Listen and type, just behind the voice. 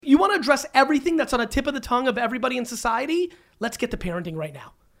you want to address everything that's on the tip of the tongue of everybody in society, let's get to parenting right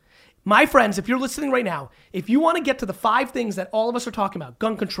now. My friends, if you're listening right now, if you want to get to the 5 things that all of us are talking about,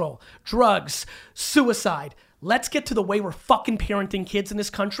 gun control, drugs, suicide, let's get to the way we're fucking parenting kids in this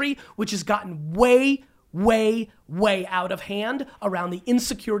country, which has gotten way, way, way out of hand around the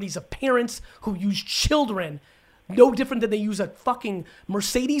insecurities of parents who use children no different than they use a fucking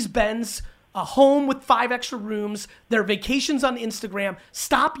Mercedes-Benz, a home with 5 extra rooms, their vacations on Instagram.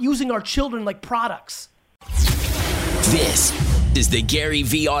 Stop using our children like products. This is the Gary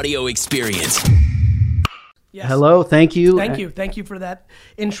V Audio Experience. Yes. Hello, thank you. Thank you for that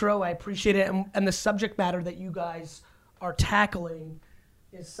intro. I appreciate it. And the subject matter that you guys are tackling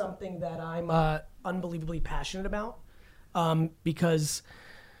is something that I'm unbelievably passionate about. Because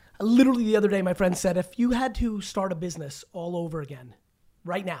literally the other day, my friend said, if you had to start a business all over again,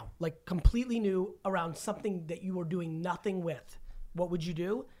 right now, like completely new around something that you were doing nothing with, what would you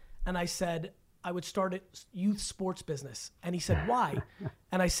do? And I said, I would start a youth sports business. And he said, why?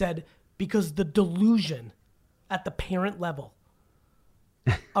 And I said, because the delusion at the parent level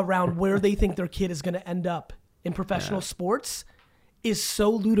around where they think their kid is going to end up in professional sports is so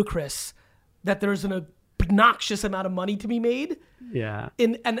ludicrous that there's an obnoxious amount of money to be made. Yeah.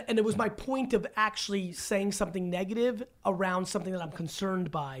 And it was my point of actually saying something negative around something that I'm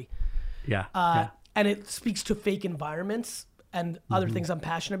concerned by. Yeah. And it speaks to fake environments and other things I'm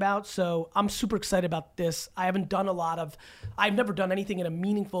passionate about. So I'm super excited about this. I've never done anything in a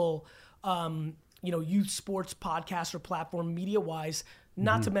meaningful, youth sports podcast or platform media-wise,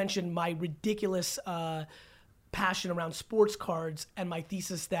 not to mention my ridiculous passion around sports cards and my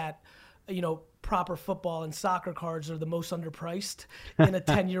thesis that, proper football and soccer cards are the most underpriced in a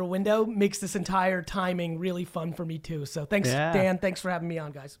 10-year window makes this entire timing really fun for me too. So thanks, Dan. Thanks for having me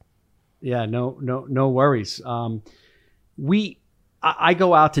on, guys. Yeah, no worries. I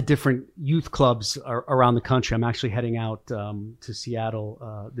go out to different youth clubs around the country. I'm actually heading out to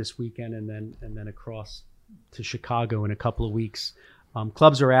Seattle this weekend and then across to Chicago in a couple of weeks.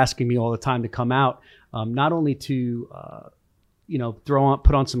 Clubs are asking me all the time to come out, not only to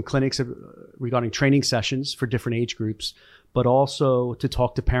put on some clinics regarding training sessions for different age groups, but also to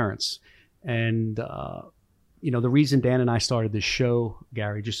talk to parents. And the reason Dan and I started this show,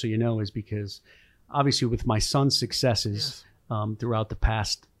 Gary, just so you know, is because obviously with my son's successes throughout the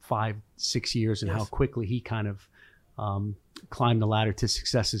past 5-6 years and how quickly he kind of climbed the ladder to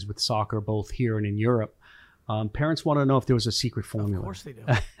successes with soccer, both here and in Europe, parents want to know if there was a secret formula. Of course they do.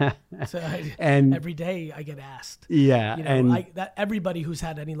 And every day I get asked. Yeah. That everybody who's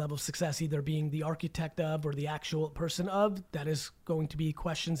had any level of success, either being the architect of or the actual person of, that is going to be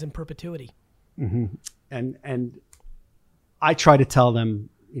questions in perpetuity. Mm-hmm. And I try to tell them,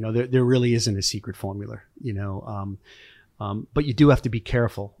 there really isn't a secret formula, but you do have to be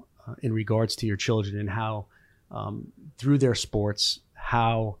careful in regards to your children and how, through their sports,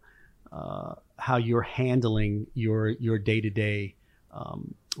 how you're handling your day-to-day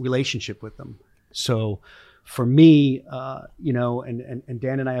relationship with them. So for me, and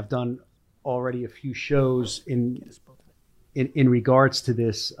Dan and I have done already a few shows in regards to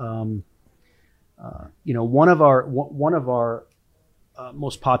this. One of our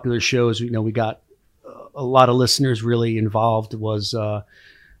most popular shows, we got a lot of listeners really involved, was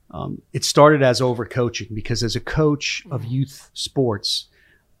it started as overcoaching, because as a coach of youth sports,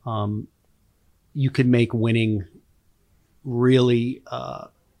 you can make winning really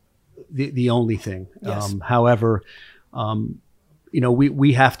the only thing. Yes. However,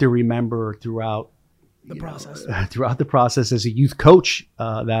 we have to remember throughout the process as a youth coach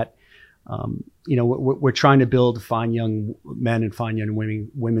that we're trying to build fine young men and fine young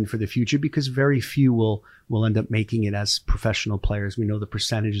women for the future, because very few will end up making it as professional players. We know the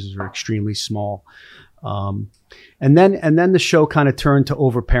percentages are extremely small. And then the show kind of turned to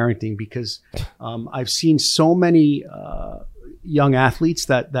overparenting, because I've seen so many young athletes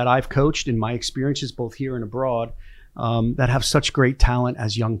that I've coached in my experiences both here and abroad that have such great talent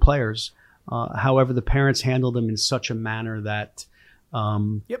as young players. However, the parents handle them in such a manner that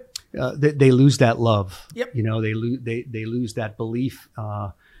they lose that love. Yep. They lose that belief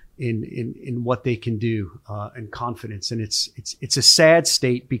in what they can do and confidence. And it's a sad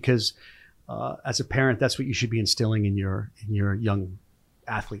state, because as a parent, that's what you should be instilling in your young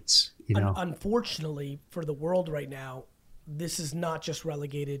athletes. Unfortunately for the world right now, this is not just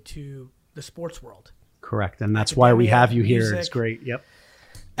relegated to the sports world. Correct, and that's why we have you music. Here. It's great. Yep.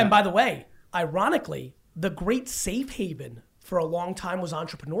 And by the way, ironically, the great safe haven for a long time was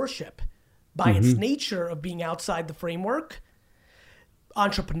entrepreneurship. By its nature of being outside the framework,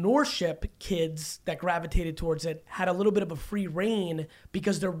 entrepreneurship kids that gravitated towards it had a little bit of a free reign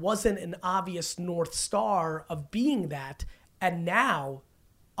because there wasn't an obvious North Star of being that. And now,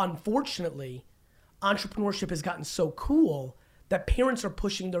 unfortunately, entrepreneurship has gotten so cool that parents are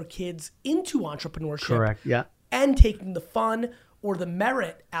pushing their kids into entrepreneurship. Correct, yeah. And taking the fun or the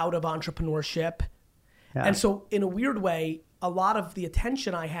merit out of entrepreneurship. Yeah. And so in a weird way, a lot of the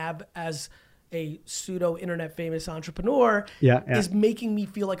attention I have as a pseudo internet famous entrepreneur is making me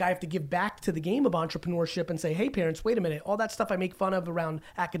feel like I have to give back to the game of entrepreneurship and say, hey parents, wait a minute, all that stuff I make fun of around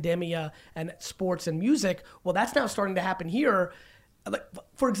academia and sports and music, well, that's now starting to happen here. Like,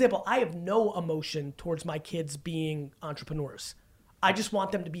 for example, I have no emotion towards my kids being entrepreneurs. I just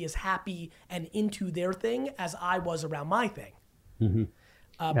want them to be as happy and into their thing as I was around my thing. Mm-hmm.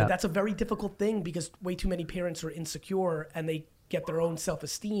 But that's a very difficult thing because way too many parents are insecure and they get their own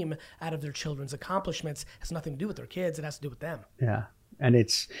self-esteem out of their children's accomplishments. It has nothing to do with their kids. It has to do with them. Yeah. And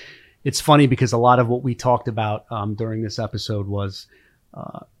it's funny because a lot of what we talked about during this episode was,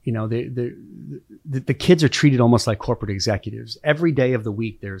 the kids are treated almost like corporate executives. Every day of the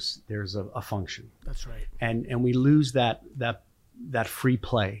week, there's a function. That's right. And we lose that free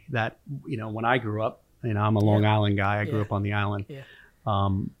play that, when I grew up, I'm a Long Island guy. I grew up on the island. Yeah.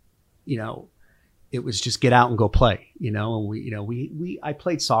 It was just get out and go play, and I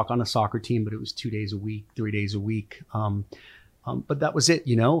played soccer on a soccer team, but it was 2 days a week, 3 days a week. But that was it,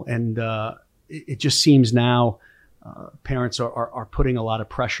 and it just seems now parents are putting a lot of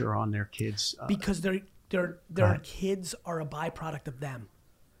pressure on their kids. Because their kids are a byproduct of them.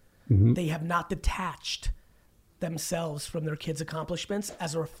 Mm-hmm. They have not detached themselves from their kids' accomplishments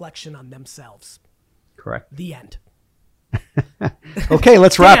as a reflection on themselves. Correct. The end. Okay,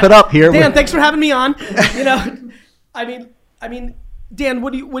 let's wrap it up here. Dan, thanks for having me on. I mean, Dan,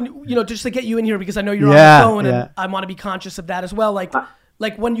 just to get you in here because I know you're on the phone and I want to be conscious of that as well. Like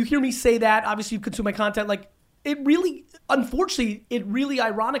when you hear me say that, obviously you consume my content. Like it really, unfortunately,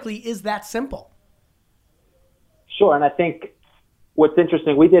 ironically is that simple. Sure, and I think what's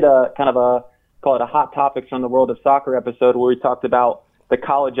interesting, we did a kind of call it a hot topics from the world of soccer episode where we talked about the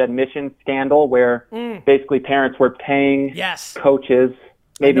college admission scandal where basically parents were paying coaches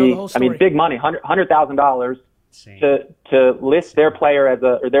maybe, big money, $100,000 to list their player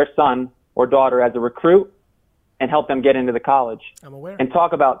or their son or daughter as a recruit and help them get into the college. I'm aware. And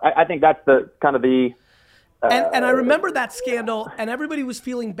talk about, I think that's the kind of the... And I remember that scandal, and everybody was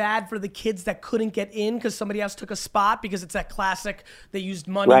feeling bad for the kids that couldn't get in because somebody else took a spot because it's that classic, they used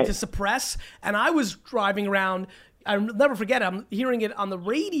money to suppress. And I was driving around, I'll never forget it, I'm hearing it on the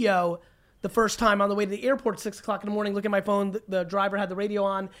radio the first time on the way to the airport, 6 o'clock in the morning, look at my phone, the driver had the radio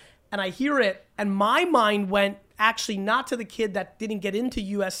on, and I hear it, and my mind went actually not to the kid that didn't get into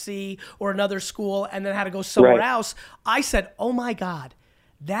USC or another school and then had to go somewhere else. I said, oh my God,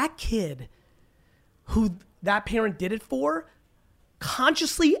 that kid who that parent did it for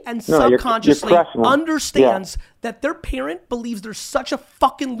consciously and subconsciously understands that their parent believes they're such a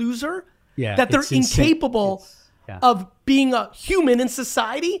fucking loser that they're incapable of being a human in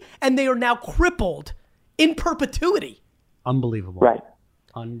society, and they are now crippled in perpetuity. Unbelievable. Right.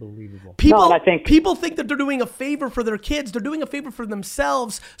 Unbelievable. People think that they're doing a favor for their kids. They're doing a favor for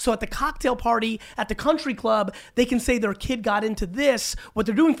themselves. So at the cocktail party, at the country club, they can say their kid got into this. What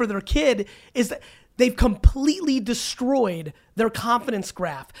they're doing for their kid is that they've completely destroyed their confidence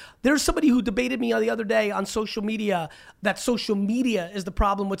graph. There's somebody who debated me the other day on social media that social media is the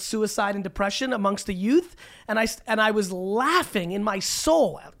problem with suicide and depression amongst the youth. And I was laughing in my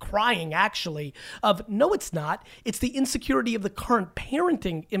soul, crying actually, of no, it's not. It's the insecurity of the current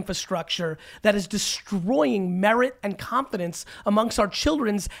parenting infrastructure that is destroying merit and confidence amongst our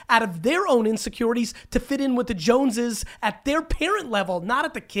children's out of their own insecurities to fit in with the Joneses at their parent level, not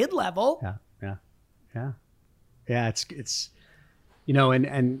at the kid level. Yeah. It's,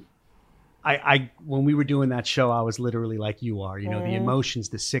 and I, when we were doing that show, I was literally like you are, the emotions,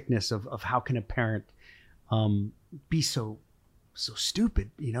 the sickness of how can a parent, be so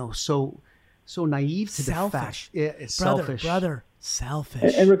stupid, so naive to the fact. Yeah, it's selfish.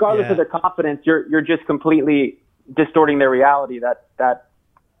 Selfish. And regardless of their confidence, you're just completely distorting their reality that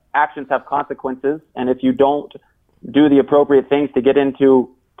actions have consequences. And if you don't do the appropriate things to get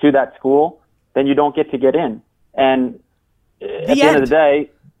into that school, then you don't get to get in. And at the end of the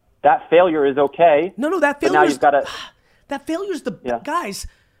day, that failure is okay. No, that failure is that failure is guys,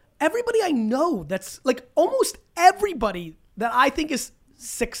 everybody I know that's like almost everybody that I think is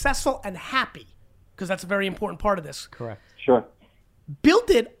successful and happy, because that's a very important part of this. Correct. Sure. Built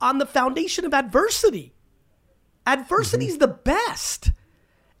it on the foundation of adversity. Adversity is the best.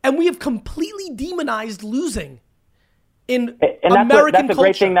 And we have completely demonized losing in and American that's a culture.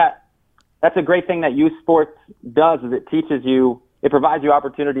 great thing that's a great thing that youth sports does, is it provides you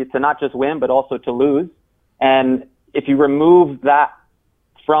opportunities to not just win, but also to lose. And if you remove that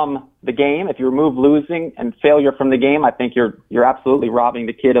from the game, if you remove losing and failure from the game, I think you're absolutely robbing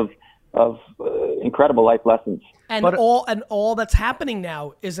the kid of incredible life lessons. And all that's happening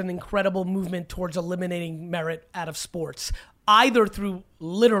now is an incredible movement towards eliminating merit out of sports, either through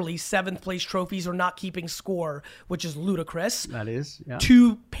literally 7th place trophies or not keeping score, which is ludicrous. That is, yeah.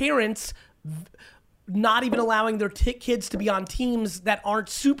 To parents not even allowing their kids to be on teams that aren't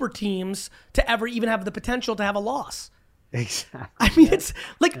super teams to ever even have the potential to have a loss. Exactly. I mean, it's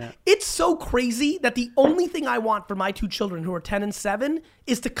like, it's so crazy that the only thing I want for my 2 children who are 10 and 7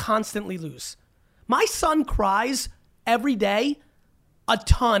 is to constantly lose. My son cries every day a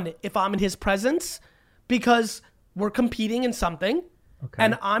ton if I'm in his presence because we're competing in something,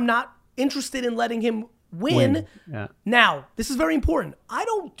 and I'm not interested in letting him win. Yeah. Now, this is very important. I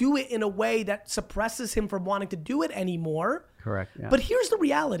don't do it in a way that suppresses him from wanting to do it anymore. Correct. Yeah. But here's the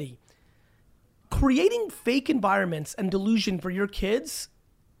reality. Creating fake environments and delusion for your kids,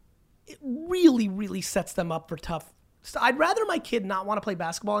 it really, really sets them up for tough. So I'd rather my kid not want to play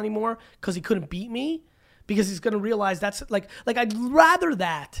basketball anymore because he couldn't beat me, because he's going to realize that's like I'd rather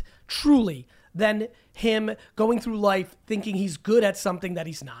that truly than him going through life thinking he's good at something that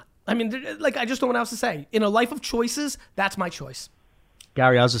he's not. I mean, like, I just don't know what else to say. In a life of choices, that's my choice.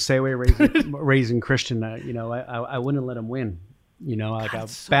 Gary, I was the same way raising Christian. I wouldn't let him win. Like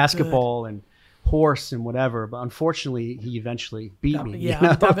basketball and horse and whatever. But unfortunately, he eventually beat me.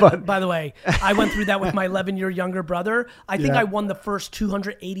 Yeah. By the way, I went through that with my 11-year younger brother. I think I won the first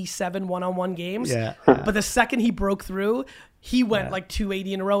 287 one-on-one games. Yeah. But the second he broke through, he went like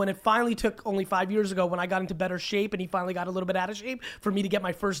 280 in a row. And it finally took only 5 years ago when I got into better shape and he finally got a little bit out of shape for me to get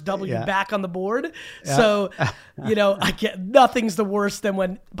my first W back on the board. Yeah. So, I get nothing's the worst than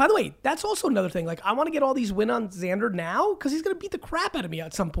when, by the way, that's also another thing. Like, I want to get all these wins on Xander now because he's going to beat the crap out of me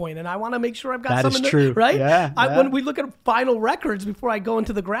at some point, and I want to make sure I've got that some is true. Right? Yeah, When we look at final records before I go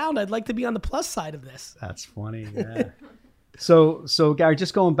into the ground, I'd like to be on the plus side of this. That's funny. Yeah. So Gary,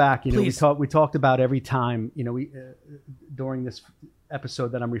 just going back, we talked about every time, during this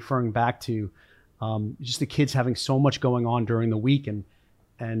episode that I'm referring back to, just the kids having so much going on during the week and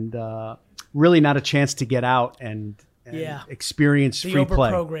really not a chance to get out and experience free play.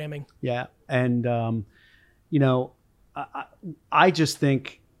 The overprogramming. Yeah. And, I just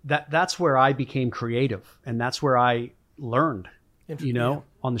think that's where I became creative, and that's where I learned,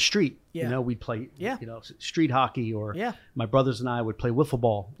 on the street. Yeah. We'd play, street hockey, or my brothers and I would play wiffle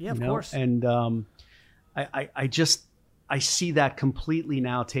ball. Yeah, of course. And I see that completely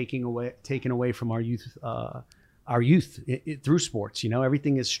now taken away from our youth through sports.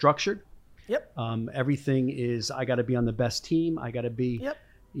 Everything is structured. Yep. Everything is, I got to be on the best team. I got to be,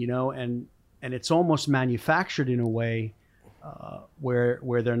 and it's almost manufactured in a way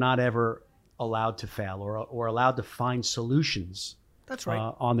where they're not ever allowed to fail or allowed to find solutions. That's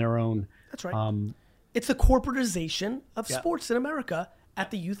right. On their own. That's right. It's the corporatization of sports in America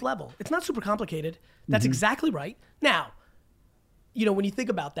at the youth level. It's not super complicated. That's exactly right. Now, when you think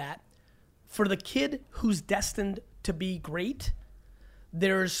about that, for the kid who's destined to be great,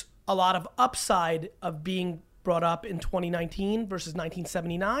 there's a lot of upside of being brought up in 2019 versus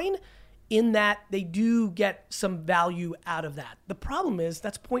 1979, in that they do get some value out of that. The problem is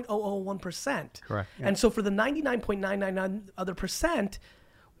that's 0.001%. Correct. Yeah. And so for the 99.999 other percent,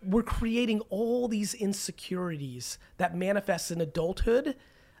 we're creating all these insecurities that manifest in adulthood.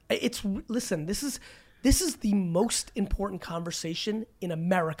 Listen, this is the most important conversation in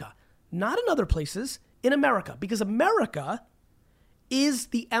America, not in other places, in America, because America is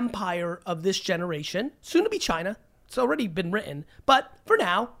the empire of this generation, soon to be China. It's already been written, but for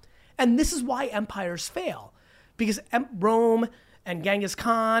now. And this is why empires fail, because Rome and Genghis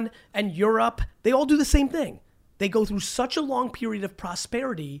Khan and Europe, they all do the same thing. They go through such a long period of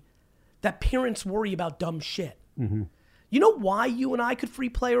prosperity that parents worry about dumb shit. Mm-hmm. You know why you and I could free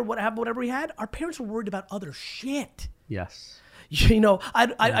play or have whatever we had? Our parents were worried about other shit. Yes.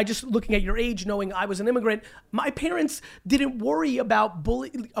 I just looking at your age, knowing I was an immigrant, my parents didn't worry about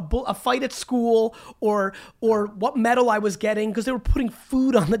a fight at school or what medal I was getting, because they were putting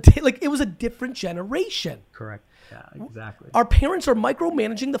food on the table. Like, it was a different generation. Correct. Yeah, exactly. Our parents are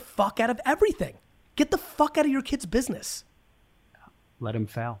micromanaging the fuck out of everything. Get the fuck out of your kid's business. Let him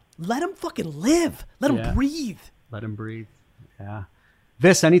fail. Let him fucking live. Let him breathe. Let him breathe. Yeah.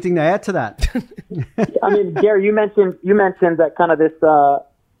 Vis, anything to add to that? I mean, Gary, you mentioned that kind of this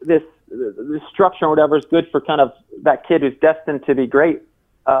structure or whatever is good for kind of that kid who's destined to be great.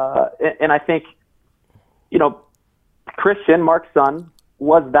 And I think, Christian, Mark's son,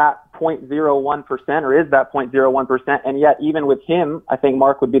 was that 0.01% or is that 0.01%. And yet, even with him, I think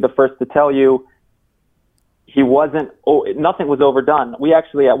Mark would be the first to tell you nothing was overdone. We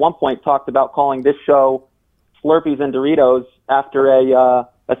actually at one point talked about calling this show Slurpees and Doritos after a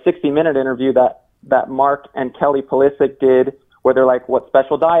 60-minute interview that Mark and Kelly Pulisic did, where they're like, what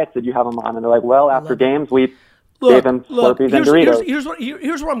special diets did you have them on? And they're like, well, after games, we gave them Slurpees and Doritos.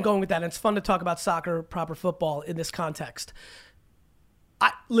 Here's where I'm going with that. And it's fun to talk about soccer, proper football in this context.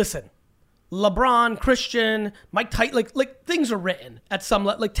 Listen, LeBron, Christian, Mike Tyson, like things are written at some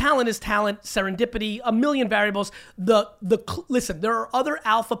level. Like talent is talent, serendipity, a million variables. Listen, there are other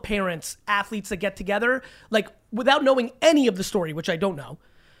alpha parents, athletes that get together, like without knowing any of the story, which I don't know,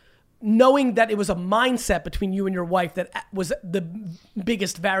 knowing that it was a mindset between you and your wife that was the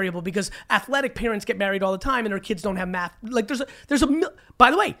biggest variable, because athletic parents get married all the time and their kids don't have math. Like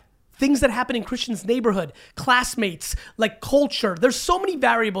by the way, things that happen in Christian's neighborhood, classmates, like culture. There's so many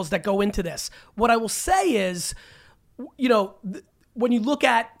variables that go into this. What I will say is, when you look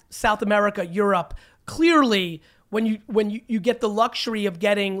at South America, Europe, clearly when you get the luxury of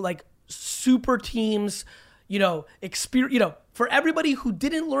getting like super teams, for everybody who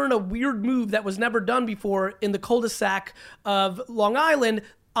didn't learn a weird move that was never done before in the cul-de-sac of Long Island,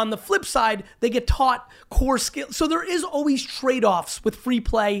 on the flip side, they get taught core skills. So there is always trade-offs with free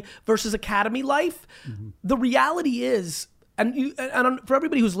play versus academy life. Mm-hmm. The reality is, and for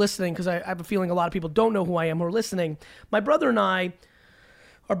everybody who's listening, because I have a feeling a lot of people don't know who I am who are listening, my brother and I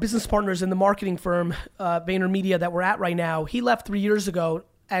are business partners in the marketing firm, VaynerMedia, that we're at right now. He left 3 years ago,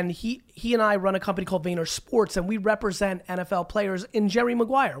 and he and I run a company called Vayner Sports, and we represent NFL players in Jerry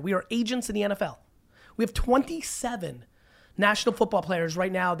Maguire. We are agents in the NFL. We have 27 national football players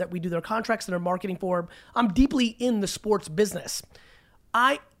right now that we do their contracts and their marketing for. I'm deeply in the sports business.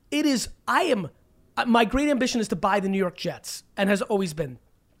 My great ambition is to buy the New York Jets, and has always been.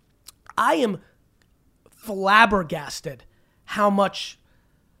 I am flabbergasted how much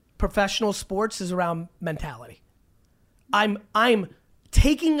professional sports is around mentality. I'm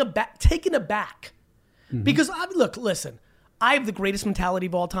taken aback mm-hmm. because listen, I have the greatest mentality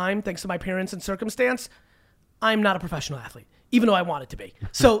of all time, thanks to my parents and circumstance. I'm not a professional athlete, even though I want it to be.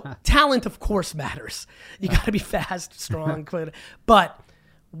 So talent, of course, matters. You got to be fast, strong, but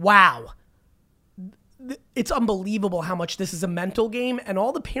wow, it's unbelievable how much this is a mental game. And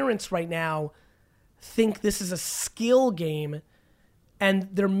all the parents right now think this is a skill game, and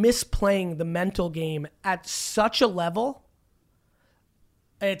they're misplaying the mental game at such a level.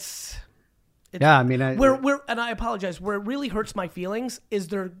 Yeah, I mean, and I apologize. Where it really hurts my feelings is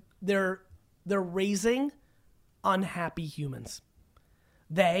they're raising unhappy humans.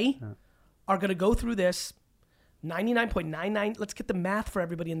 They are going to go through this 99.99. Let's get the math for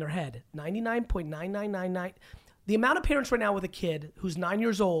everybody in their head. 99.9999. The amount of parents right now with a kid who's 9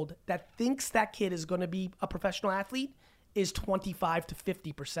 years old that thinks that kid is going to be a professional athlete is 25 to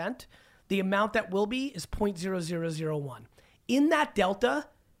 50%. The amount that will be is 0.0001. In that delta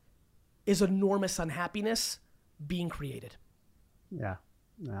is enormous unhappiness being created. Yeah.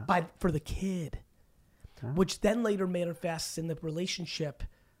 For the kid. Which then later manifests in the relationship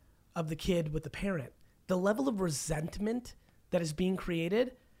of the kid with the parent. The level of resentment that is being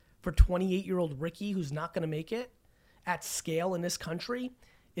created for 28-year-old Ricky, who's not going to make it at scale in this country,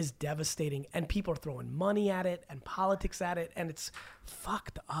 is devastating. And people are throwing money at it and politics at it, and it's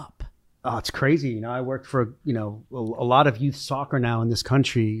fucked up. Oh, it's crazy. I work for, a lot of youth soccer now in this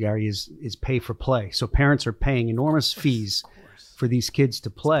country, Gary, is pay for play. So parents are paying enormous fees for these kids to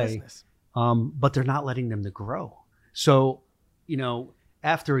play. But they're not letting them to grow. So,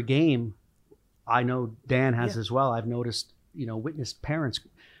 after a game, I know Dan has as well. I've noticed, witnessed parents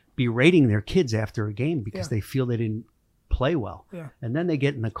berating their kids after a game because they feel they didn't play well. Yeah. And then they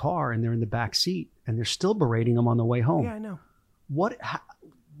get in the car and they're in the back seat and they're still berating them on the way home. Yeah, I know.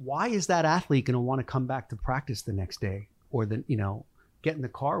 Why is that athlete going to want to come back to practice the next day or get in the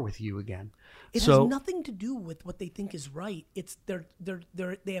car with you again? It has nothing to do with what they think is right. It's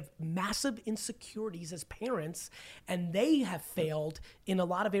they have massive insecurities as parents, and they have failed in a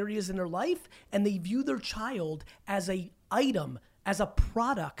lot of areas in their life, and they view their child as a item, as a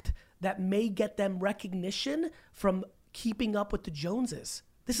product that may get them recognition from keeping up with the Joneses.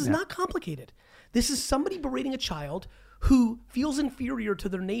 This is not complicated. This is somebody berating a child who feels inferior to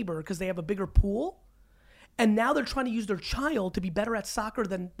their neighbor because they have a bigger pool. And now they're trying to use their child to be better at soccer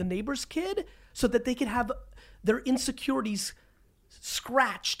than the neighbor's kid so that they can have their insecurities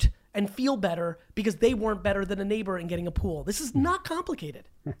scratched and feel better because they weren't better than a neighbor in getting a pool. This is not complicated.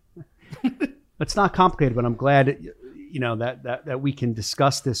 It's not complicated, but I'm glad, that we can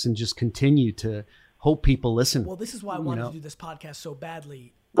discuss this and just continue to hope people listen. Well, this is why I wanted to do this podcast so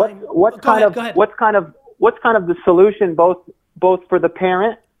badly. What's kind of the solution both for the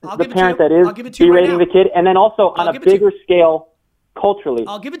parent, that is berating the kid, and then also on a bigger scale culturally?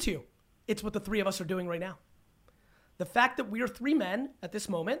 I'll give it to you. It's what the three of us are doing right now. The fact that we are three men at this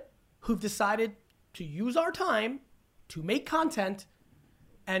moment who've decided to use our time to make content,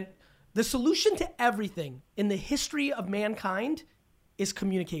 and the solution to everything in the history of mankind is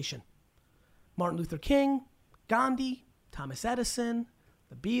communication. Martin Luther King, Gandhi, Thomas Edison,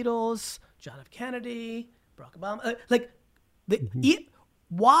 the Beatles, John F. Kennedy, Barack Obama.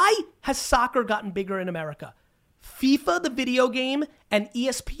 Why has soccer gotten bigger in America? FIFA, the video game, and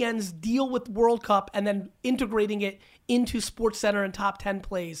ESPN's deal with World Cup and then integrating it into SportsCenter and Top 10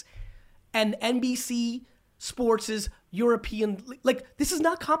 plays. And NBC Sports' European... this is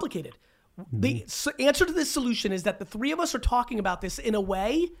not complicated. The answer to this solution is that the three of us are talking about this in a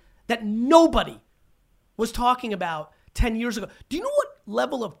way that nobody was talking about 10 years ago. Do you know what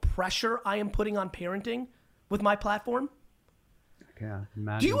level of pressure I am putting on parenting with my platform? Yeah,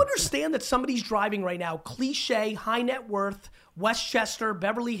 imagine. Do you understand that somebody's driving right now, cliche, high net worth, Westchester,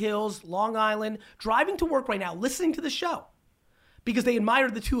 Beverly Hills, Long Island, driving to work right now, listening to the show because they admire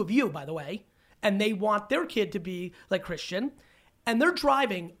the two of you, by the way, and they want their kid to be like Christian, and they're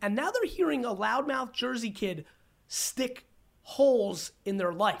driving, and now they're hearing a loudmouth Jersey kid stick holes in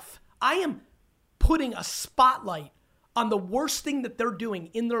their life. I am putting a spotlight on the worst thing that they're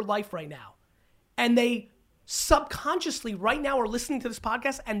doing in their life right now, and they subconsciously right now are listening to this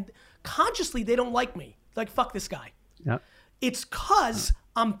podcast and consciously they don't like me. Like, fuck this guy. Yeah. It's because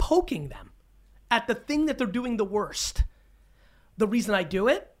I'm poking them at the thing that they're doing the worst. The reason I do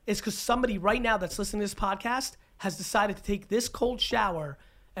it is because somebody right now that's listening to this podcast has decided to take this cold shower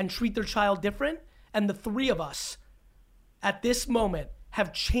and treat their child different. And the three of us at this moment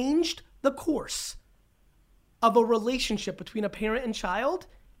have changed the course of a relationship between a parent and child.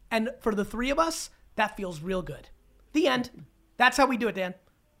 And for the three of us, that feels real good. The end. That's how we do it, Dan.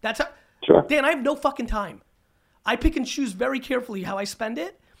 That's how. Sure. Dan, I have no fucking time. I pick and choose very carefully how I spend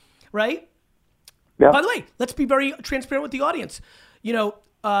it, right? Yeah. By the way, let's be very transparent with the audience.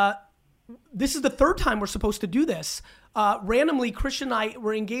 This is the third time we're supposed to do this. Randomly, Christian and I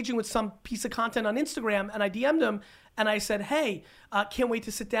were engaging with some piece of content on Instagram, and I DM'd him, and I said, hey, can't wait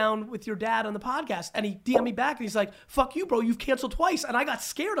to sit down with your dad on the podcast. And he DM'd me back, and he's like, fuck you, bro, you've canceled twice. And I got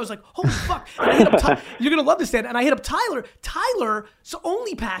scared. I was like, holy fuck. And I hit up you're going to love this, Dan. And I hit up Tyler. Tyler's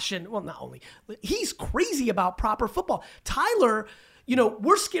only passion, well, not only, he's crazy about proper football. Tyler...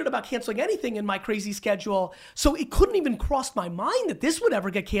 we're scared about canceling anything in my crazy schedule. So it couldn't even cross my mind that this would ever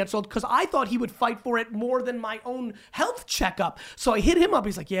get canceled because I thought he would fight for it more than my own health checkup. So I hit him up.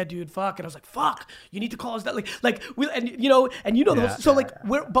 He's like, yeah, dude, fuck. And I was like, fuck, you need to call us that.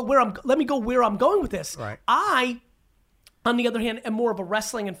 Let me go where I'm going with this. Right. I, on the other hand, am more of a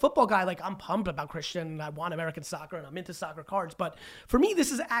wrestling and football guy. Like, I'm pumped about Christian and I want American soccer and I'm into soccer cards. But for me,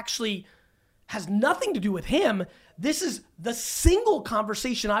 this is actually has nothing to do with him. This is the single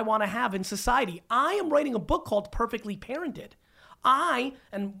conversation I want to have in society. I am writing a book called Perfectly Parented.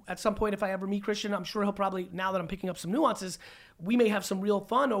 And at some point, if I ever meet Christian, I'm sure he'll probably, now that I'm picking up some nuances, we may have some real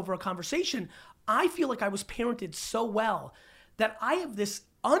fun over a conversation. I feel like I was parented so well that I have this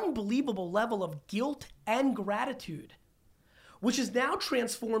unbelievable level of guilt and gratitude, which is now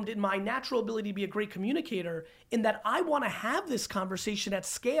transformed in my natural ability to be a great communicator, in that I want to have this conversation at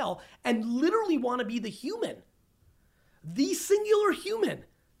scale and literally want to be the human, the singular human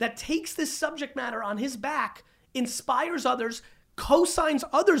that takes this subject matter on his back, inspires others, co-signs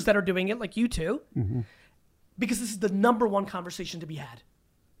others that are doing it, like you two, because this is the number one conversation to be had.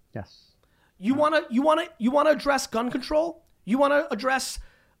 Yes. You want to address gun control? You want to address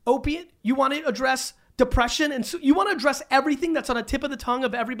opiate? You want to address depression, and so you want to address everything that's on the tip of the tongue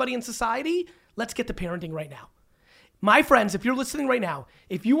of everybody in society? Let's get to parenting right now. My friends, if you're listening right now,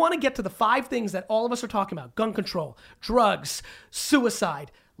 if you want to get to the 5 things that all of us are talking about, gun control, drugs,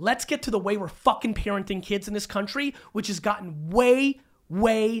 suicide, let's get to the way we're fucking parenting kids in this country, which has gotten way,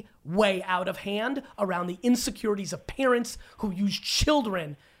 way, way out of hand around the insecurities of parents who use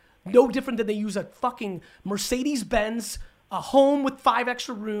children no different than they use a fucking Mercedes-Benz, a home with 5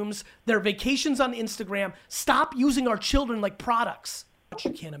 extra rooms, their vacations on Instagram. Stop using our children like products.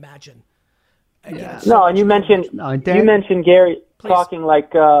 You can't imagine. Yeah. No, and you mentioned Gary, please, talking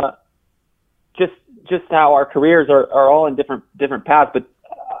like just how our careers are all in different paths, but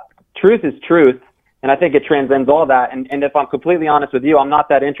truth is truth, and I think it transcends all that. And if I'm completely honest with you, I'm not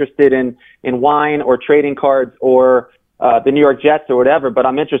that interested in wine or trading cards or the New York Jets or whatever, but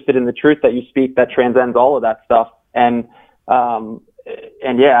I'm interested in the truth that you speak that transcends all of that stuff. And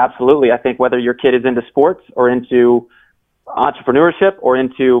and yeah, absolutely. I think whether your kid is into sports or into entrepreneurship or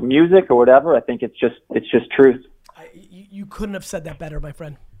into music or whatever, I think it's just truth. You couldn't have said that better, my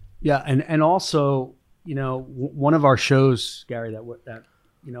friend. Yeah, and also, one of our shows, Gary, that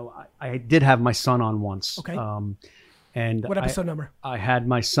I did have my son on once. Okay. And what episode number? I had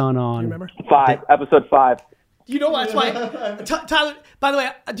my son on. You remember? Episode 5. You know that's why. Tyler, by the way,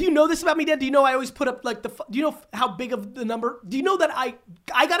 do you know this about me, Dad? Do you know I always put up do you know how big of the number? Do you know that I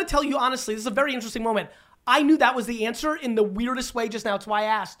got to tell you honestly, this is a very interesting moment. I knew that was the answer in the weirdest way just now. It's why I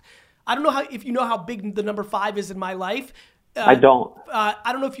asked. I don't know if you know how big the number 5 is in my life. I don't. I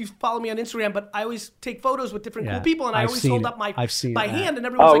don't know if you follow me on Instagram, but I always take photos with different cool people, and I always hold up my hand, and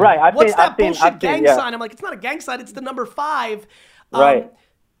everyone's like, right. what's that bullshit gang sign? I'm like, it's not a gang sign, it's the number 5. Right.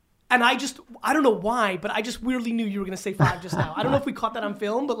 And I don't know why, but I just weirdly knew you were going to say 5 just now. I don't know if we caught that on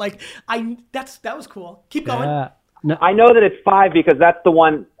film, but that was cool. Keep going. No. I know that it's 5 because that's the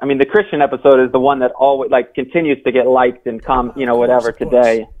one. I mean, the Christian episode is the one that always continues to get liked and whatever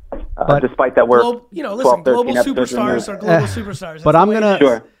today. Despite that, we're global superstars are global superstars. But I'm gonna.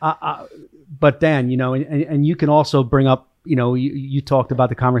 Sure. But Dan, and you can also bring up. You talked about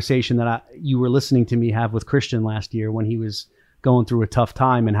the conversation that you were listening to me have with Christian last year when he was going through a tough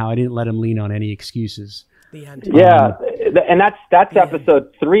time, and how I didn't let him lean on any excuses. The end. Yeah, and that's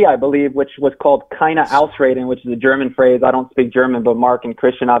episode 3, I believe, which was called "Keine Ausreden," which is a German phrase. I don't speak German, but Mark and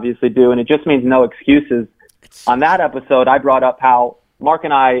Christian obviously do, and it just means no excuses. On that episode, I brought up how Mark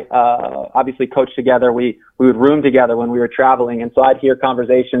and I obviously coached together. We would room together when we were traveling, and so I'd hear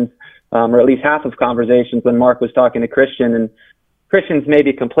conversations, or at least half of conversations, when Mark was talking to Christian, and Christian's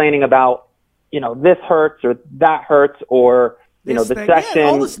maybe complaining about, this hurts or that hurts, or the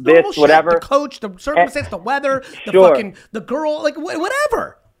session, this whatever, the coach, the circumstance, the weather, the girl,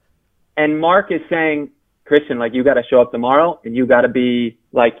 whatever. And Mark is saying, Christian, you got to show up tomorrow, and you got to be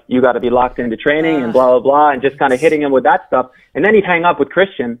locked into training and blah, blah, blah, and just kind of hitting him with that stuff. And then he'd hang up with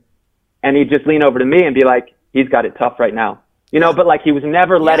Christian, and he'd just lean over to me and be like, he's got it tough right now. But he was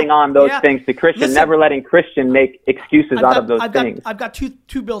never letting on those things to Christian, never letting Christian make excuses out of those things. I've got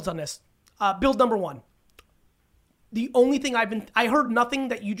two builds on this. Build number 1. The only thing I heard nothing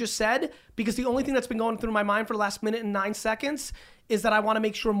that you just said, because the only thing that's been going through my mind for the last minute and 9 seconds is that I want to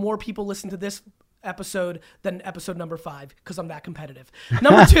make sure more people listen to this episode than episode number 5, because I'm that competitive.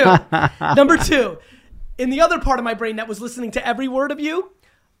 Number 2, in the other part of my brain that was listening to every word of you,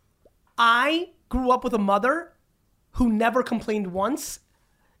 I grew up with a mother who never complained once,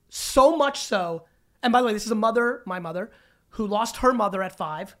 so much so, and by the way, this is my mother, who lost her mother at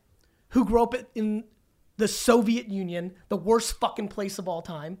 5, who grew up in the Soviet Union, the worst fucking place of all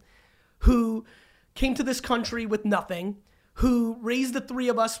time, who came to this country with nothing, who raised the 3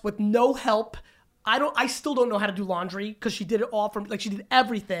 of us with no help. I still don't know how to do laundry because she did it all she did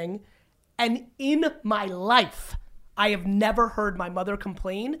everything. And in my life, I have never heard my mother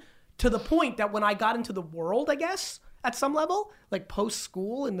complain, to the point that when I got into the world, I guess, at some level,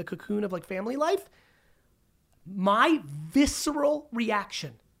 post-school in the cocoon of family life, my visceral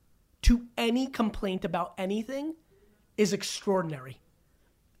reaction to any complaint about anything is extraordinary.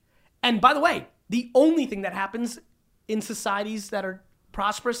 And by the way, the only thing that happens in societies that are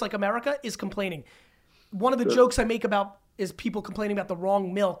prosperous like America is complaining. One of the jokes I make about is people complaining about the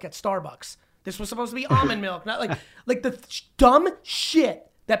wrong milk at Starbucks. This was supposed to be almond milk, not like the dumb shit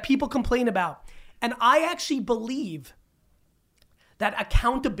that people complain about. And I actually believe that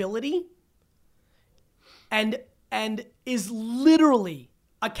accountability and is literally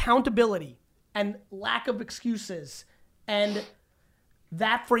accountability and lack of excuses, and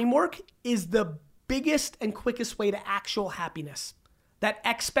that framework is the biggest and quickest way to actual happiness. That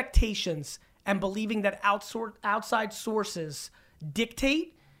expectations and believing that outside sources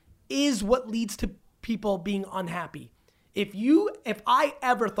dictate is what leads to people being unhappy. If I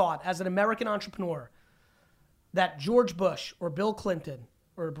ever thought as an American entrepreneur that George Bush or Bill Clinton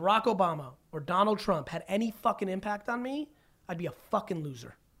or Barack Obama or Donald Trump had any fucking impact on me, I'd be a fucking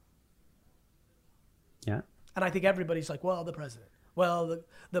loser. Yeah. And I think everybody's like, well, the president, well,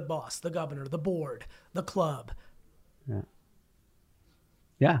 the boss, the governor, the board, the club. Yeah.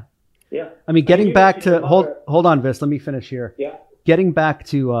 Yeah. Yeah. I mean, getting back to hold on, Vis. Let me finish here. Yeah. Getting back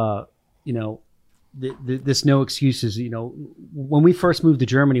to this no excuses. When we first moved to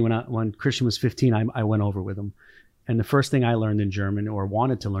Germany, when Christian was 15, I went over with him, and the first thing I learned in German, or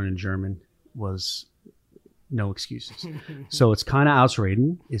wanted to learn in German, was no excuses. So it's keine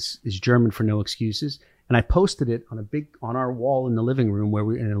Ausreden is German for no excuses. And I posted it on our wall in the living room where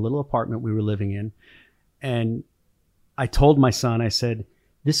in a little apartment we were living in. And I told my son, I said,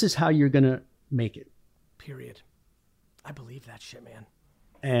 this is how you're going to make it. Period. I believe that shit, man.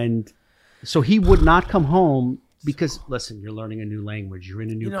 And so he would not come home because, listen, you're learning a new language. You're in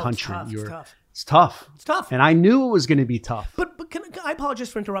a new country. It's tough. It's tough. And I knew it was going to be tough. But can I apologize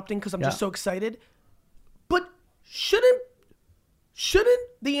for interrupting because I'm just so excited. But shouldn't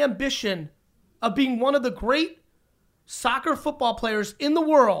the ambition of being one of the great soccer football players in the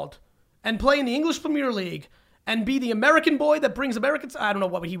world and play in the English Premier League and be the American boy that brings Americans, I don't know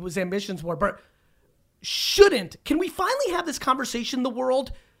what his ambitions were, but can we finally have this conversation in the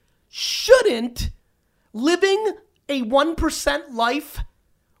world? Shouldn't living a 1% life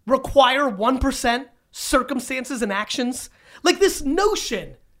require 1% circumstances and actions? Like this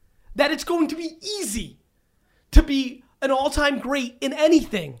notion that it's going to be easy to be an all-time great in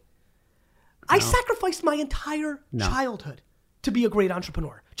anything. I sacrificed my entire childhood to be a great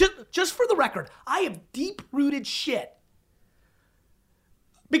entrepreneur. Just for the record, I have deep-rooted shit.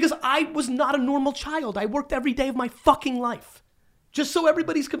 Because I was not a normal child. I worked every day of my fucking life. Just so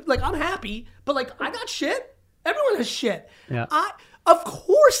everybody's, like, I'm happy, but, like, I got shit. Everyone has shit. Yeah. Of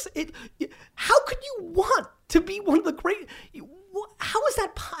course, how could you want to be one of the great, how is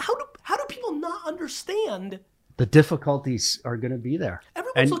that, how do people not understand? The difficulties are going to be there.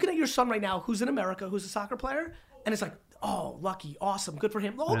 Everyone's looking at your son right now who's in America, who's a soccer player, and it's like, oh, lucky, awesome, good for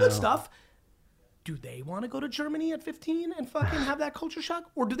him, all good stuff. Do they want to go to Germany at 15 and fucking have that culture shock?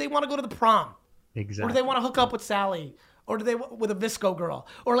 Or do they want to go to the prom? Exactly. Or do they want to hook up with Sally? Or do they with a Visco girl?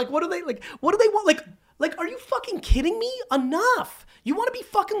 Or like, what do they want? Like, are you fucking kidding me? Enough. You want to be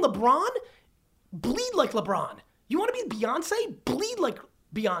fucking LeBron? Bleed like LeBron. You want to be Beyonce? Bleed like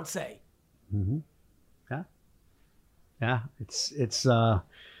Beyonce. Mm-hmm. Yeah. It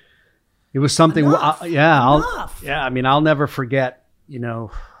was something. Enough. Enough. I mean, I'll never forget,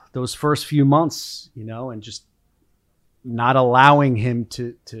 those first few months, and just not allowing him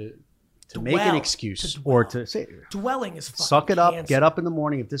to make an excuse or to say, dwelling is fucking suck it up, cancer. Get up in the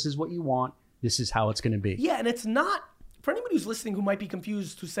morning. If this is what you want, this is how it's going to be. Yeah. And it's not, for anybody who's listening who might be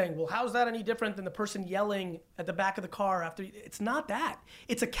confused, who's saying, well, how's that any different than the person yelling at the back of the car after? It's not that.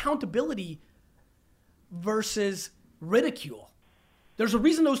 It's accountability versus ridicule. There's a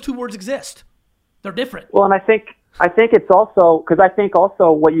reason those two words exist. They're different. Well, and I think it's also, because I think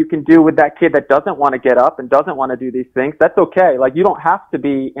also what you can do with that kid that doesn't want to get up and doesn't want to do these things, that's okay. Like, you don't have to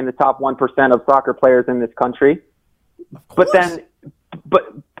be in the top 1% of soccer players in this country.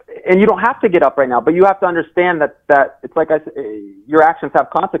 And you don't have to get up right now, but you have to understand that it's like your actions have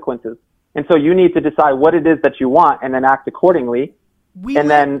consequences. And so you need to decide what it is that you want and then act accordingly. We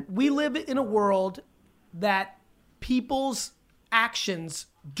live in a world that people's actions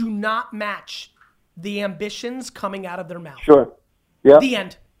do not match the ambitions coming out of their mouth. Sure. Yeah. The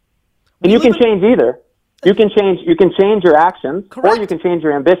end. And you can change either. You can change your actions, Correct. or you can change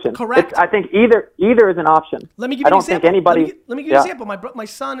your ambition. Correct. I think either is an option. Let me give you an example. Think anybody. Let me give you an example. My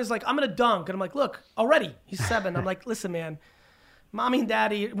son is like, I'm gonna dunk, and I'm like, look, already he's 7. I'm like, listen, man, mommy and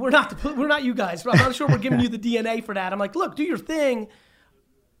daddy, we're not you guys. I'm not sure we're giving you the DNA for that. I'm like, look, do your thing.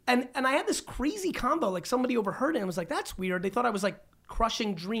 And I had this crazy combo. Like, somebody overheard it and was like, that's weird. They thought I was like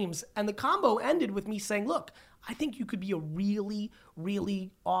crushing dreams. And the combo ended with me saying, look, I think you could be a really,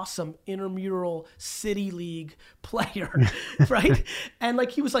 really awesome intramural city league player, right? And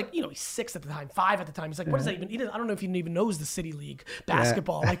like, he was like, he's 6 at the time, 5 at the time. He's like, what is that even? I don't know if he even knows the city league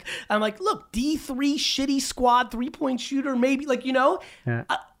basketball. Like, I'm like, look, D3 shitty squad, 3-point shooter, maybe, like,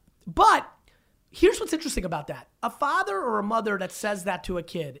 but here's what's interesting about that. A father or a mother that says that to a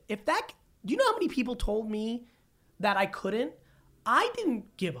kid, do you know how many people told me that I couldn't? I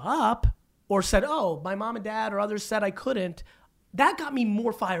didn't give up or said, oh, my mom and dad or others said I couldn't. That got me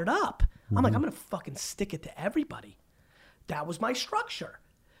more fired up. Mm-hmm. I'm like, I'm going to fucking stick it to everybody. That was my structure.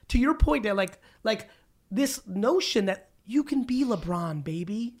 To your point there, like this notion that you can be LeBron,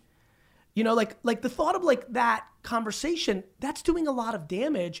 baby. Like the thought of like that conversation, that's doing a lot of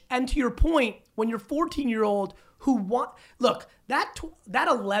damage. And to your point, when you're 14-year-old that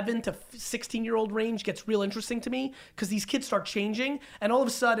 11 to 16-year-old range gets real interesting to me because these kids start changing, and all of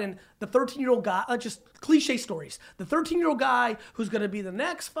a sudden the 13-year-old guy, just cliche stories, the 13-year-old guy who's going to be the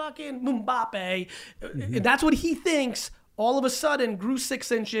next fucking Mbappe, and that's what he thinks, all of a sudden grew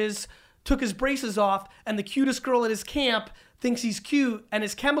 6 inches, took his braces off, and the cutest girl at his camp thinks he's cute, and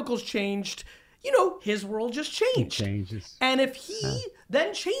his chemicals changed. His world just changed. It changes. And if he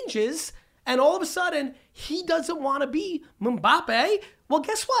then changes, and all of a sudden he doesn't want to be Mbappe, well,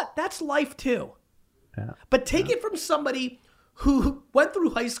 guess what? That's life too. Yeah. But take it from somebody who went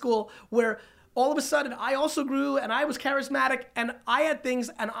through high school where all of a sudden I also grew and I was charismatic and I had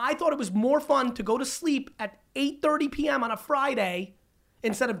things, and I thought it was more fun to go to sleep at 8:30 p.m. on a Friday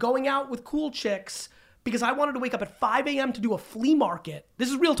instead of going out with cool chicks because I wanted to wake up at 5 a.m. to do a flea market. This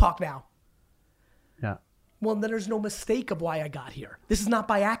is real talk now. Yeah. Well, then there's no mistake of why I got here. This is not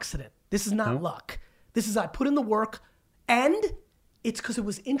by accident. This is not luck. This is I put in the work, and it's because it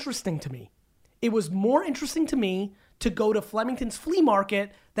was interesting to me. It was more interesting to me to go to Flemington's flea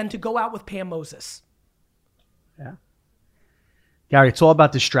market than to go out with Pam Moses. Yeah. Gary, it's all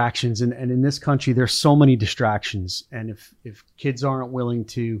about distractions. And in this country, there's so many distractions. And if kids aren't willing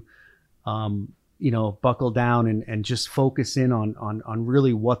to, buckle down and just focus in on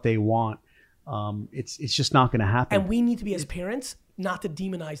really what they want, it's just not going to happen. And we need to be, as parents, not to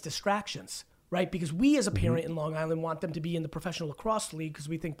demonize distractions, right? Because we as a parent in Long Island want them to be in the professional lacrosse league because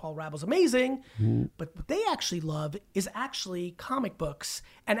we think Paul Rabble's amazing. But what they actually love is actually comic books.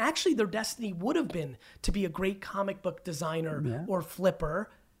 And actually their destiny would have been to be a great comic book designer or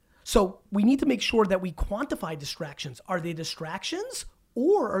flipper. So we need to make sure that we quantify distractions. Are they distractions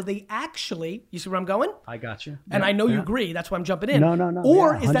or are they actually, you see where I'm going? I got you. And I know you agree. That's why I'm jumping in. No.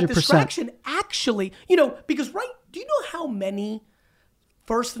 Or Yeah, is that 100%. distraction actually, because do you know how many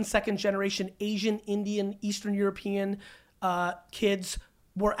first and second generation Asian, Indian, Eastern European kids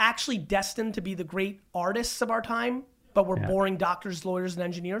were actually destined to be the great artists of our time, but were boring doctors, lawyers, and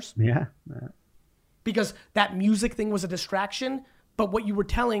engineers? Yeah. Because that music thing was a distraction, but what you were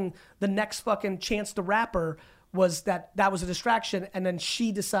telling the next fucking Chance the Rapper was that was a distraction, and then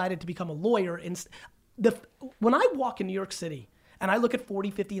she decided to become a lawyer. When I walk in New York City and I look at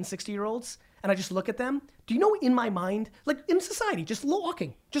 40, 50, and 60-year-olds, and I just look at them, do you know in my mind, like in society, just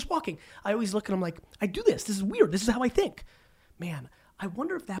walking, I always look at them like, I do this. This is weird. This is how I think. Man, I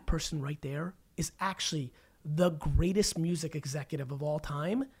wonder if that person right there is actually the greatest music executive of all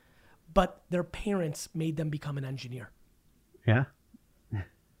time, but their parents made them become an engineer. Yeah.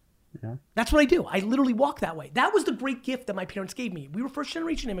 That's what I do. I literally walk that way. That was the great gift that my parents gave me. We were first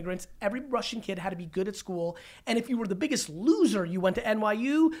generation immigrants. Every Russian kid had to be good at school. And if you were the biggest loser, you went to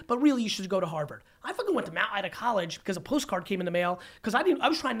NYU, but really you should go to Harvard. I fucking went to Mount Ida College because a postcard came in the mail because I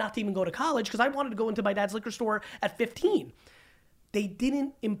was trying not to even go to college because I wanted to go into my dad's liquor store at 15. They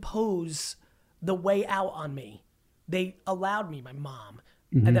didn't impose the way out on me. They allowed me, my mom,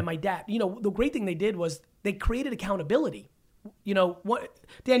 and then my dad. The great thing they did was they created accountability.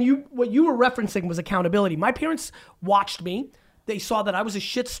 Dan, what you were referencing was accountability. My parents watched me. They saw that I was a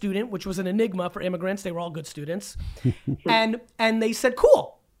shit student, which was an enigma for immigrants. They were all good students. and they said,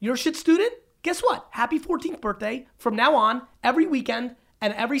 cool, you're a shit student? Guess what? Happy 14th birthday. From now on, every weekend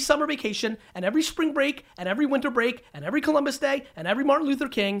and every summer vacation and every spring break and every winter break and every Columbus Day and every Martin Luther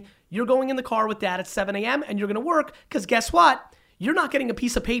King, you're going in the car with dad at 7 a.m. and you're going to work because guess what? You're not getting a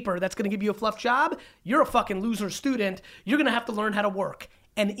piece of paper that's going to give you a fluff job. You're a fucking loser student. You're going to have to learn how to work.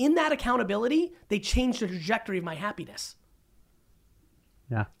 And in that accountability, they changed the trajectory of my happiness.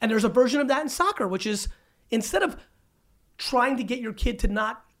 Yeah. And there's a version of that in soccer, which is instead of trying to get your kid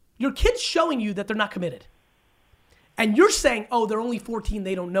to your kid's showing you that they're not committed. And you're saying, oh, they're only 14,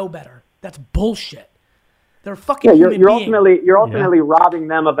 they don't know better. That's bullshit. They're fucking human you're being. ultimately robbing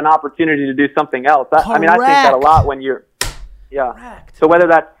them of an opportunity to do something else. I think that a lot when you're... Yeah. Correct. So whether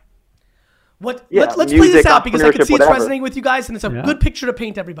that's let's play this out because I can see it's resonating with you guys, and it's a good picture to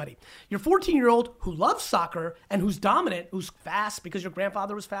paint everybody. Your 14-year-old who loves soccer and who's dominant, who's fast because your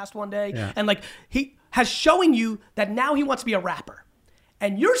grandfather was fast one day, and like he has showing you that now he wants to be a rapper,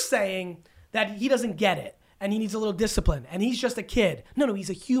 and you're saying that he doesn't get it and he needs a little discipline and he's just a kid. No, he's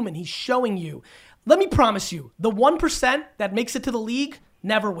a human. He's showing you. Let me promise you, the 1% that makes it to the league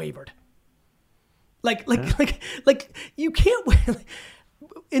never wavered. Like you can't,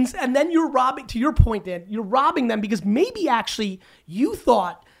 and then you're robbing, to your point, Dan, you're robbing them because maybe actually you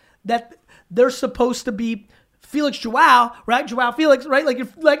thought that they're supposed to be Felix Joao, right? Joao Felix, right?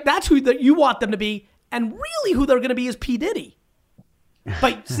 Like that's who you want them to be. And really who they're going to be is P. Diddy.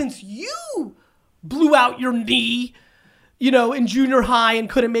 But since you blew out your knee, in junior high and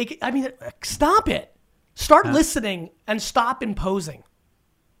couldn't make it, I mean, stop it. Start listening and stop imposing.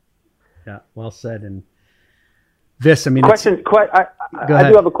 Yeah, well said. And this, I mean, I do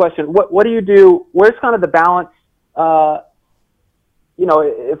have a question. What do you do? Where's kind of the balance?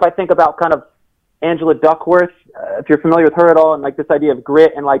 If I think about kind of Angela Duckworth, if you're familiar with her at all, and like this idea of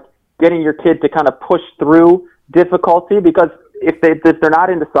grit and like getting your kid to kind of push through difficulty, because if they're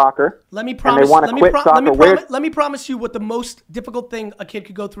not into soccer, let me promise you what the most difficult thing a kid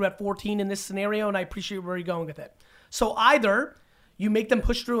could go through at 14 in this scenario, and I appreciate where you're going with it. So either you make them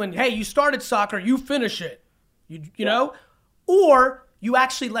push through and, hey, you started soccer, you finish it, you know? Or you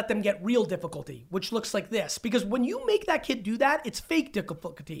actually let them get real difficulty, which looks like this. Because when you make that kid do that, it's fake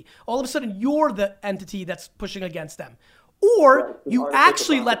difficulty. All of a sudden, you're the entity that's pushing against them. Or you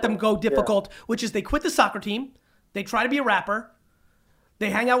actually let them go difficult, which is they quit the soccer team, they try to be a rapper, they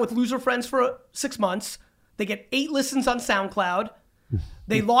hang out with loser friends for 6 months, they get 8 listens on SoundCloud,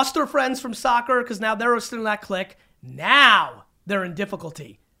 they lost their friends from soccer because now they're still in that clique. Now they're in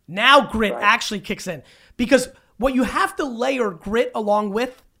difficulty. Now grit actually kicks in. Because what you have to layer grit along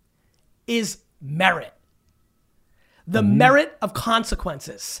with is merit. The merit of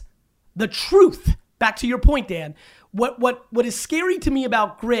consequences. The truth. Back to your point, Dan. What is scary to me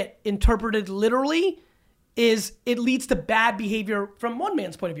about grit, interpreted literally, is it leads to bad behavior from one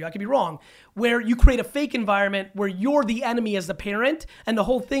man's point of view. I could be wrong. Where you create a fake environment where you're the enemy as the parent and the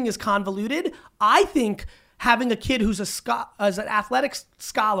whole thing is convoluted. I think having a kid who's as an athletic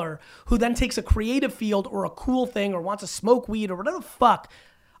scholar who then takes a creative field or a cool thing or wants to smoke weed or whatever the fuck,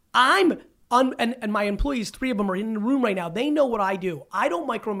 and my employees, 3 of them are in the room right now. They know what I do. I don't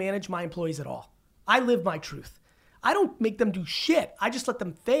micromanage my employees at all. I live my truth. I don't make them do shit. I just let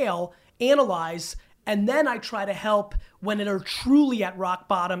them fail, analyze, and then I try to help when they're truly at rock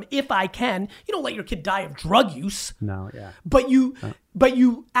bottom, if I can. You don't let your kid die of drug use. No, yeah. But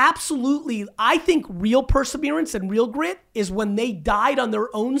you absolutely, I think real perseverance and real grit is when they died on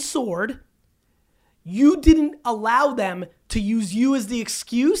their own sword. You didn't allow them to use you as the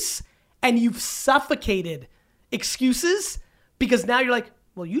excuse, and you've suffocated excuses because now you're like,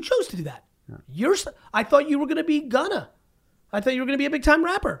 well, you chose to do that. I thought you were going to be Gunna. I thought you were going to be a big time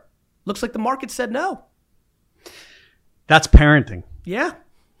rapper. Looks like the market said no. That's parenting. Yeah,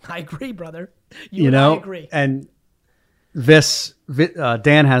 I agree, brother. I agree. And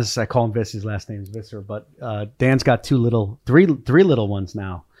Dan has, I call him Vis, his last name is Visser, but Dan's got three little ones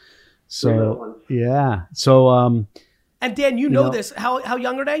now. So, 3 little ones. Yeah. So, and Dan, you know this. How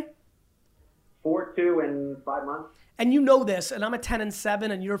young are they? 4, 2, and 5 months. And you know this, and I'm at 10 and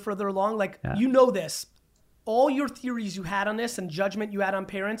 7, and you're further along. You know this. All your theories you had on this and judgment you had on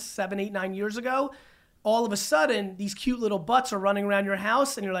parents 7, 8, 9 years ago, all of a sudden, these cute little butts are running around your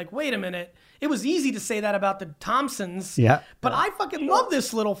house, and you're like, wait a minute. It was easy to say that about the Thompsons, but I fucking love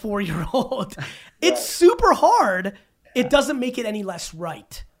this little 4-year-old. It's super hard. It doesn't make it any less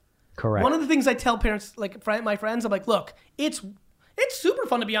right. Correct. One of the things I tell parents, like my friends, I'm like, look, it's super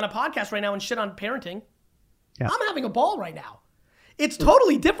fun to be on a podcast right now and shit on parenting. Yeah. I'm having a ball right now. It's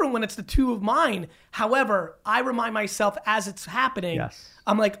totally different when it's the 2 of mine. However, I remind myself as it's happening,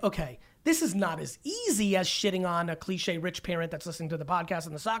 I'm like, okay, this is not as easy as shitting on a cliche rich parent that's listening to the podcast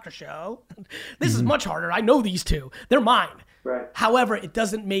and the soccer show. This is much harder. I know these 2. They're mine. Right. However, it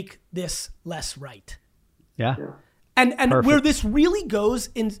doesn't make this less right. Yeah. And where this really goes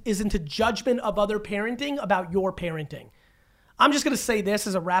is into judgment of other parenting about your parenting. I'm just going to say this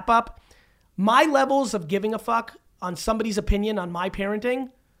as a wrap up. My levels of giving a fuck on somebody's opinion on my parenting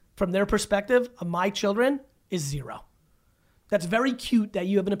from their perspective of my children is 0. That's very cute that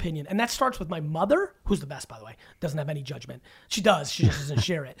you have an opinion. And that starts with my mother, who's the best, by the way, doesn't have any judgment. She does. She just doesn't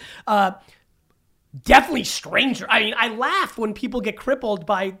share it. Definitely stranger. I mean, I laugh when people get crippled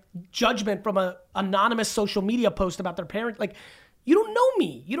by judgment from an anonymous social media post about their parent. Like, you don't know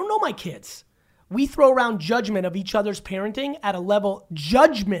me. You don't know my kids. We throw around judgment of each other's parenting at a level.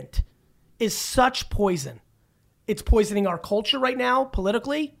 Judgment is such poison. It's poisoning our culture right now,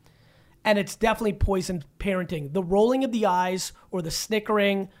 politically, and it's definitely poisoned parenting. The rolling of the eyes or the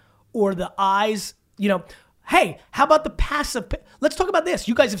snickering or the eyes, hey, how about the passive? Let's talk about this.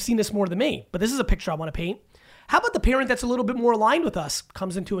 You guys have seen this more than me, but this is a picture I want to paint. How about the parent that's a little bit more aligned with us,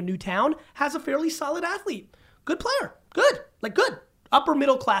 comes into a new town, has a fairly solid athlete, good player, good, upper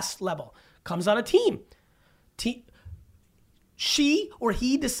middle class level, comes on a team. She or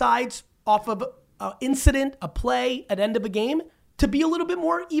he decides off of an incident, a play, an end of a game, to be a little bit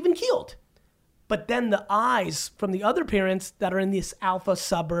more even-keeled. But then the eyes from the other parents that are in this alpha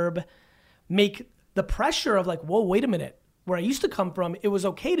suburb make the pressure of like, whoa, wait a minute. Where I used to come from, it was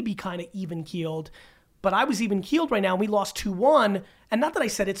okay to be kind of even-keeled, but I was even-keeled right now, and we lost 2-1. And not that I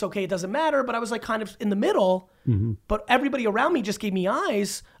said it's okay, it doesn't matter, but I was like kind of in the middle. Mm-hmm. But everybody around me just gave me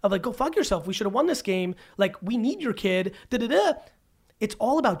eyes of like, go fuck yourself. We should have won this game. Like, we need your kid. Da-da-da. It's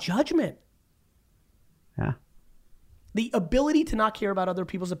all about judgment. Yeah. The ability to not care about other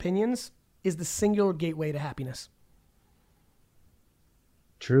people's opinions is the singular gateway to happiness.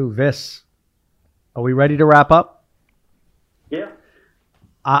 True. Vis, are we ready to wrap up? Yeah.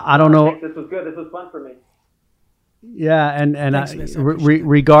 I don't know. I think this was good. This was fun for me. Yeah, and Thanks, Vis,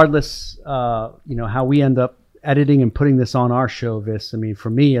 regardless, how we end up editing and putting this on our show, Vis. I mean,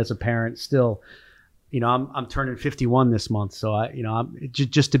 for me as a parent, still, I'm turning 51 this month, so I'm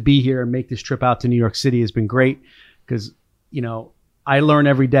just to be here and make this trip out to New York City has been great because I learn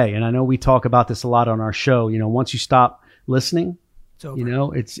every day, and I know we talk about this a lot on our show. Once you stop listening, It's over. you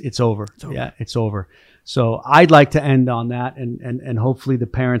know, it's over. over. Yeah, it's over. So I'd like to end on that, and hopefully the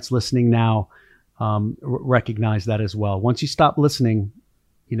parents listening now recognize that as well. Once you stop listening,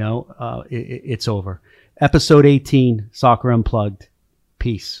 you know, it's over. Episode 18, Soccer Unplugged.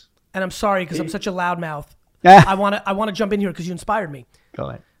 Peace. And I'm sorry because I'm such a loudmouth. Ah. I want to jump in here because you inspired me. Go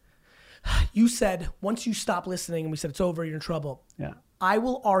ahead. You said once you stop listening, and we said it's over, you're in trouble. Yeah. I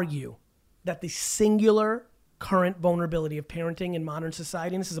will argue that the singular current vulnerability of parenting in modern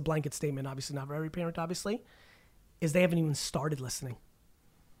society, and this is a blanket statement, obviously not for every parent, obviously, is they haven't even started listening.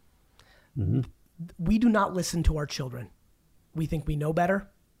 Mm-hmm. We do not listen to our children. We think we know better.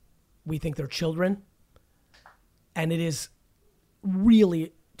 We think they're children. And it is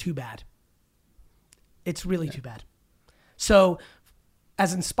really too bad. It's really too bad. So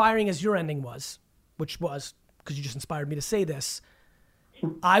as inspiring as your ending was, which was, because you just inspired me to say this,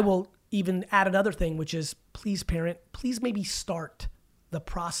 I will even add another thing, which is, please parent, please maybe start the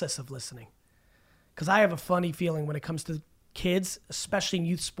process of listening. Because I have a funny feeling when it comes to kids, especially in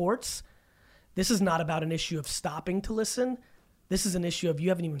youth sports, this is not about an issue of stopping to listen. This is an issue of you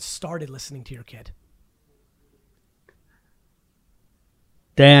haven't even started listening to your kid.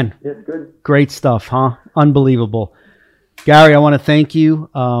 Dan, Yes, good. great stuff, huh? Unbelievable. Gary, I want to thank you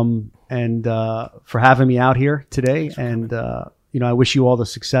and for having me out here today. And, you know, I wish you all the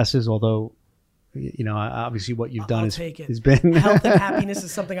successes, although, you know, obviously what you've done has been... Health and happiness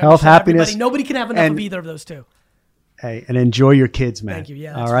is something I Health, wish happiness, everybody... Nobody can have enough of either of those two. Hey, and enjoy your kids, man. Thank you.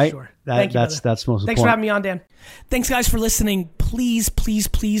 Yeah, all that's right. for sure. That's most Thanks important. for having me on, Dan. Thanks, guys, for listening. Please, please,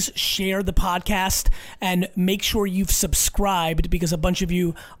 please share the podcast and make sure you've subscribed, because a bunch of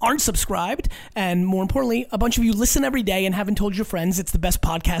you aren't subscribed, and more importantly, a bunch of you listen every day and haven't told your friends it's the best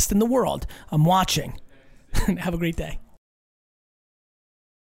podcast in the world. I'm watching. Have a great day.